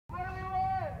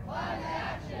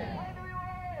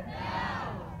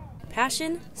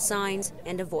passion, signs,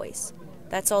 and a voice.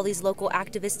 That's all these local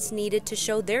activists needed to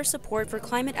show their support for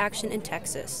climate action in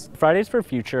Texas. Fridays for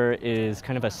Future is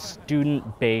kind of a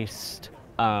student-based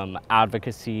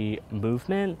advocacy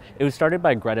movement. It was started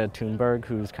by Greta Thunberg,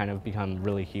 who's kind of become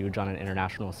really huge on an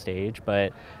international stage,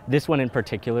 but this one in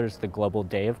particular is the Global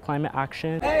Day of Climate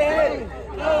Action. Hey,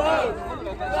 hey, no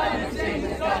hope. Climate change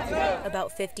is not so.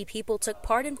 About 50 people took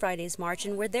part in Friday's march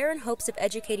and were there in hopes of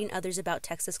educating others about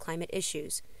Texas climate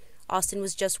issues. Austin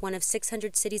was just one of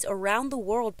 600 cities around the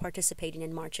world participating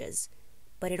in marches.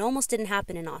 But it almost didn't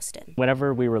happen in Austin.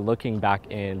 Whenever we were looking back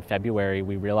in February,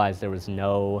 we realized there was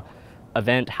no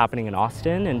event happening in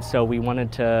Austin, and so we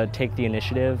wanted to take the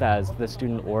initiative as the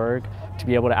student org to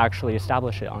be able to actually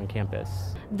establish it on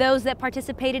campus. Those that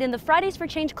participated in the Fridays for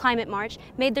Change climate march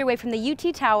made their way from the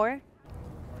UT Tower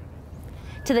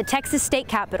to the Texas State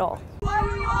Capitol. What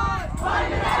do we want?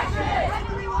 Climate action!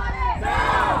 When do we want it?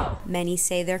 Now! Many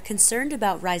say they're concerned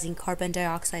about rising carbon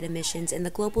dioxide emissions and the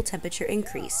global temperature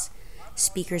increase.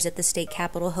 Speakers at the state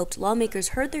capitol hoped lawmakers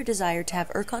heard their desire to have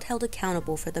ERCOT held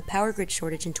accountable for the power grid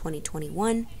shortage in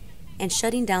 2021 and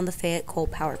shutting down the Fayette coal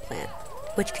power plant,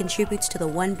 which contributes to the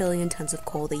 1 billion tons of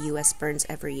coal the U.S. burns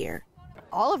every year.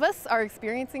 All of us are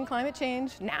experiencing climate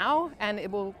change now, and it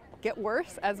will get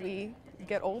worse as we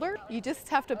get older. You just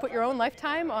have to put your own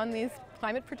lifetime on these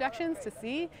climate projections to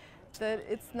see that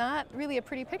it's not really a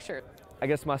pretty picture. I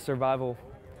guess my survival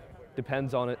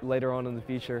depends on it later on in the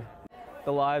future.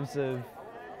 The lives of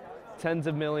tens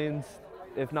of millions,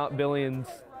 if not billions,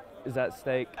 is at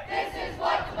stake. This is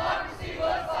what democracy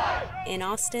looks like. In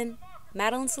Austin,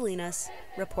 Madeline Salinas,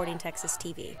 reporting Texas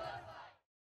TV.